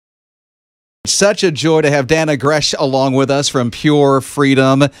Such a joy to have Dannah Gresh along with us from Pure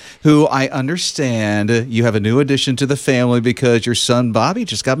Freedom, who I understand you have a new addition to the family because your son Bobby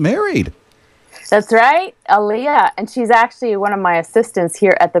just got married. That's right, Aaliyah, and she's actually one of my assistants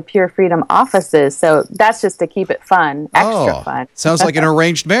here at the Pure Freedom offices, so that's just to keep it fun, extra fun. Sounds like an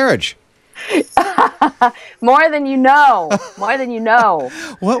arranged marriage. More than you know, more than you know.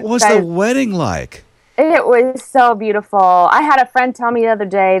 What was the wedding like? It was so beautiful. I had a friend tell me the other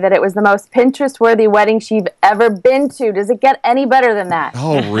day that it was the most Pinterest-worthy wedding she'd ever been to. Does it get any better than that?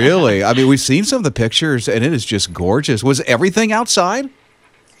 Oh, really? I mean, we've seen some of the pictures, and it is just gorgeous. Was everything outside?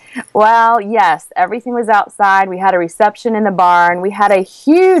 Well, yes. Everything was outside. We had a reception in the barn. We had a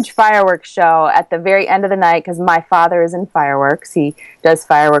huge fireworks show at the very end of the night because my father is in fireworks. He does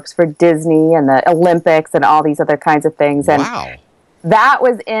fireworks for Disney and the Olympics and all these other kinds of things. And wow. That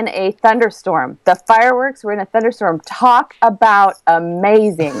was in a thunderstorm. The fireworks were in a thunderstorm. Talk about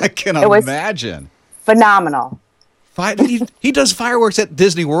amazing. I can imagine. Phenomenal. He does fireworks at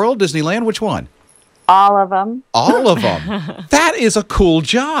Disney World, Disneyland. Which one? All of them. All of them. That is a cool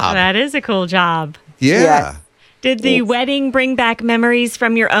job. That is a cool job. Yeah. Yes. Did the wedding bring back memories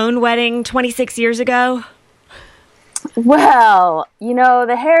from your own wedding 26 years ago? Well, you know,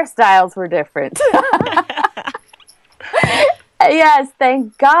 the hairstyles were different. Yes,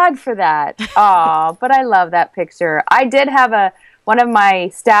 thank God for that. Oh, but I love that picture. I did have one of my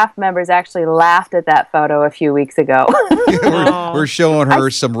staff members actually laughed at that photo a few weeks ago. We're showing her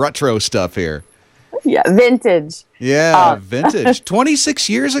some retro stuff here. Yeah, vintage. Yeah, vintage. 26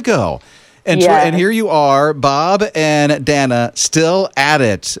 years ago. And here you are, Bob and Dannah, still at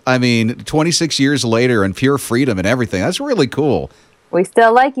it. I mean, 26 years later and Pure Freedom and everything. That's really cool. We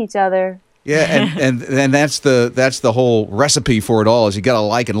still like each other. Yeah, and that's the whole recipe for it all is you got to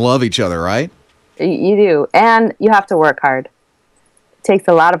like and love each other, right? You do, and you have to work hard. It takes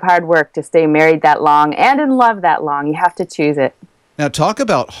a lot of hard work to stay married that long and in love that long. You have to choose it. Now, talk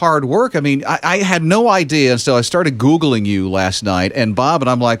about hard work. I mean, I had no idea until I started Googling you last night, and Bob, and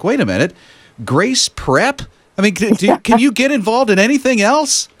I'm like, wait a minute, Grace Prep? I mean, can you get involved in anything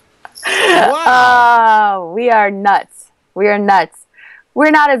else? Wow. Oh, we are nuts. We are nuts. We're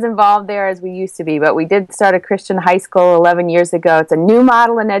not as involved there as we used to be, but we did start a Christian high school 11 years ago. It's a new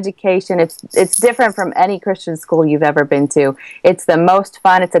model in education. It's different from any Christian school you've ever been to. It's the most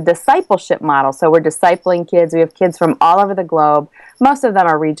fun. It's a discipleship model. So we're discipling kids. We have kids from all over the globe. Most of them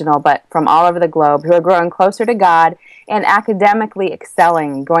are regional, but from all over the globe who are growing closer to God and academically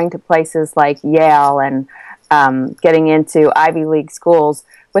excelling, going to places like Yale and getting into Ivy League schools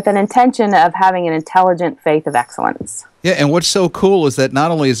with an intention of having an intelligent faith of excellence. Yeah, and what's so cool is that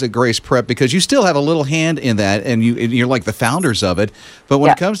not only is it Grace Prep, because you still have a little hand in that, and you're like the founders of it, but when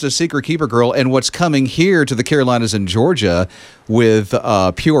it comes to Secret Keeper Girl and what's coming here to the Carolinas and Georgia with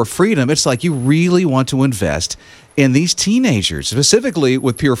Pure Freedom, it's like you really want to invest in these teenagers, specifically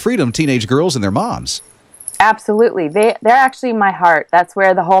with Pure Freedom, teenage girls and their moms. Absolutely. They're actually my heart. That's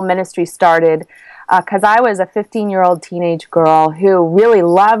where the whole ministry started. Because I was a 15-year-old teenage girl who really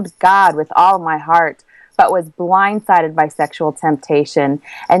loved God with all of my heart, but was blindsided by sexual temptation.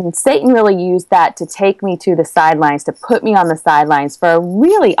 And Satan really used that to take me to the sidelines, to put me on the sidelines for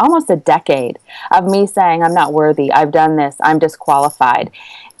really almost a decade of me saying, I'm not worthy, I've done this, I'm disqualified.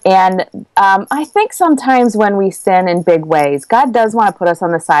 And I think sometimes when we sin in big ways, God does want to put us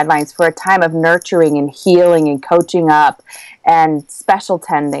on the sidelines for a time of nurturing and healing and coaching up and special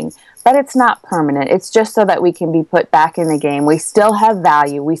tending. But it's not permanent. It's just so that we can be put back in the game. We still have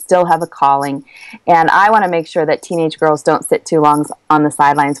value. We still have a calling. And I want to make sure that teenage girls don't sit too long on the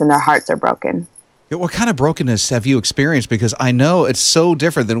sidelines when their hearts are broken. What kind of brokenness have you experienced? Because I know it's so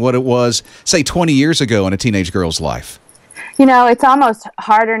different than what it was, say, 20 years ago in a teenage girl's life. You know, it's almost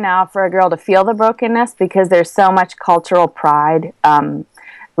harder now for a girl to feel the brokenness because there's so much cultural pride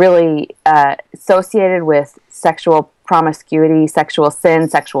really associated with sexual promiscuity, sexual sin,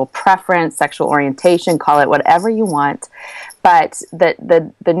 sexual preference, sexual orientation, call it whatever you want. But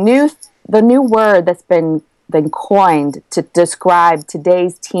the new word that's been coined to describe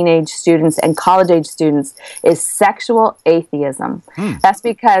today's teenage students and college-age students is sexual atheism. That's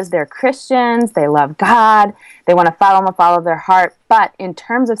because they're Christians, they love God, they want to follow Him with all of their heart, but in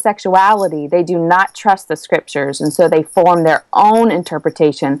terms of sexuality, they do not trust the Scriptures, and so they form their own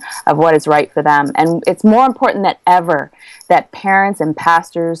interpretation of what is right for them. And it's more important than ever that parents and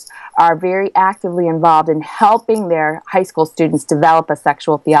pastors are very actively involved in helping their high school students develop a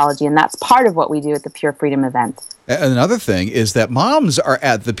sexual theology, and that's part of what we do at the Pure Freedom event. Another thing is that moms are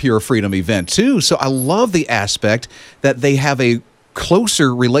at the Pure Freedom event, too, so I love the aspect that they have a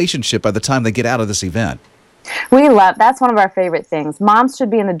closer relationship by the time they get out of this event. That's one of our favorite things. Moms should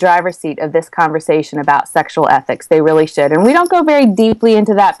be in the driver's seat of this conversation about sexual ethics. They really should. And we don't go very deeply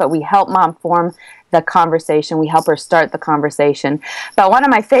into that, but we help mom form the conversation. We help her start the conversation. But one of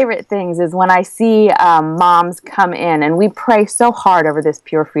my favorite things is when I see moms come in, and we pray so hard over this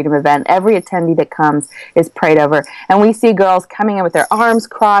Pure Freedom event. Every attendee that comes is prayed over. And we see girls coming in with their arms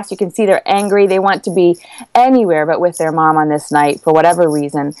crossed. You can see they're angry. They want to be anywhere but with their mom on this night for whatever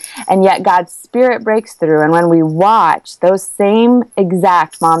reason. And yet God's Spirit breaks through. And when we watch, those same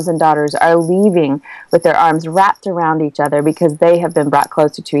exact moms and daughters are leaving with their arms wrapped around each other because they have been brought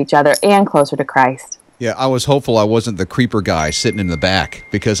closer to each other and closer to Christ. Yeah, I was hopeful I wasn't the creeper guy sitting in the back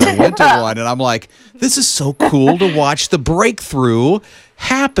because I went to one and I'm like, this is so cool to watch the breakthrough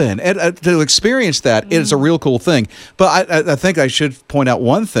happen. And to experience that, it's a real cool thing. But I think I should point out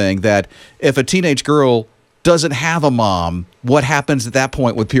one thing, that if a teenage girl doesn't have a mom, what happens at that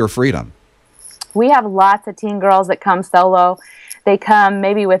point with Pure Freedom? We have lots of teen girls that come solo. They come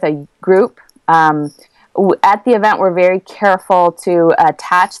maybe with a group. At the event, we're very careful to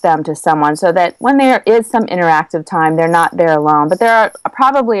attach them to someone so that when there is some interactive time, they're not there alone. But there are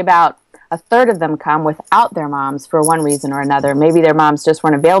probably about a third of them come without their moms for one reason or another. Maybe their moms just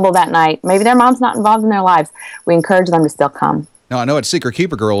weren't available that night. Maybe their mom's not involved in their lives. We encourage them to still come. Now, I know at Secret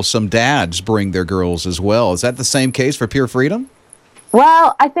Keeper Girls, some dads bring their girls as well. Is that the same case for Pure Freedom?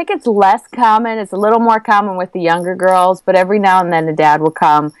 Well, I think it's less common. It's a little more common with the younger girls, but every now and then a dad will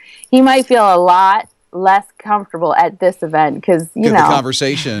come. He might feel a lot less comfortable at this event because the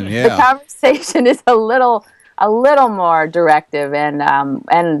conversation, the conversation is a little more directive,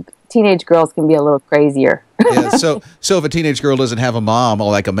 and teenage girls can be a little crazier. Yeah, so if a teenage girl doesn't have a mom, or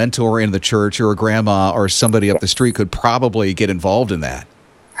like a mentor in the church or a grandma or somebody up the street could probably get involved in that.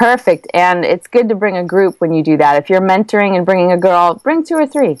 Perfect. And it's good to bring a group when you do that. If you're mentoring and bringing a girl, bring 2 or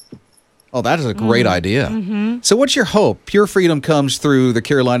 3. Oh, that is a great idea. Mm-hmm. So what's your hope? Pure Freedom comes through the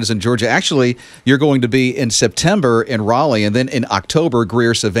Carolinas and Georgia. Actually, you're going to be in September in Raleigh, and then in October,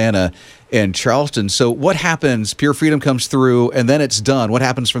 Greer, Savannah, and Charleston. So what happens? Pure Freedom comes through, and then it's done. What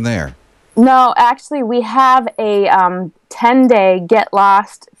happens from there? No, actually, we have a 10-day Get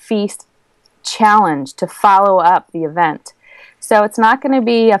Lost Feast challenge to follow up the event. So it's not going to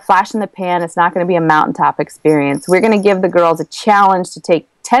be a flash in the pan. It's not going to be a mountaintop experience. We're going to give the girls a challenge to take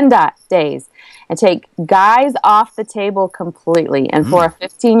 10 days and take guys off the table completely. And for a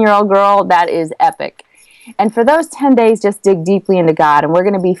 15-year-old girl, that is epic. And for those 10 days, just dig deeply into God. And we're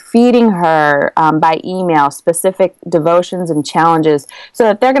going to be feeding her by email specific devotions and challenges so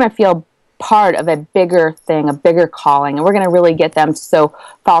that they're going to feel part of a bigger thing, a bigger calling. And we're going to really get them to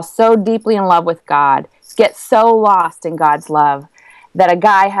fall so deeply in love with God, get so lost in God's love that a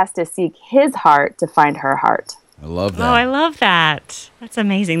guy has to seek his heart to find her heart. I love that. Oh, I love that. That's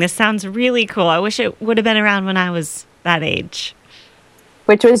amazing. This sounds really cool. I wish it would have been around when I was that age.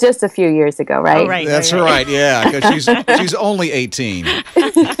 Which was just a few years ago, right? Oh, right. That's right, yeah, because she's only 18.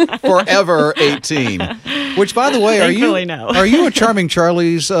 Forever 18. Which, by the way, are you a Charming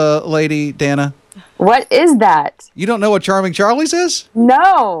Charlie's lady, Dannah? What is that? You don't know what Charming Charlie's is?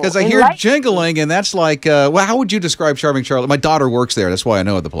 No. Because I hear jingling, and that's like, well, how would you describe Charming Charlie? My daughter works there. That's why I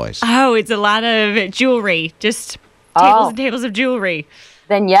know the place. Oh, it's a lot of jewelry. Just tables and tables of jewelry.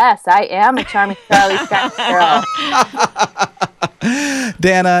 Then yes, I am a Charming Charlie's kind of girl.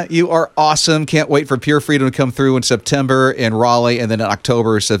 Dannah, you are awesome. Can't wait for Pure Freedom to come through in September in Raleigh, and then in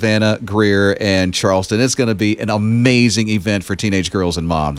October, Savannah, Greer, and Charleston. It's going to be an amazing event for teenage girls and moms.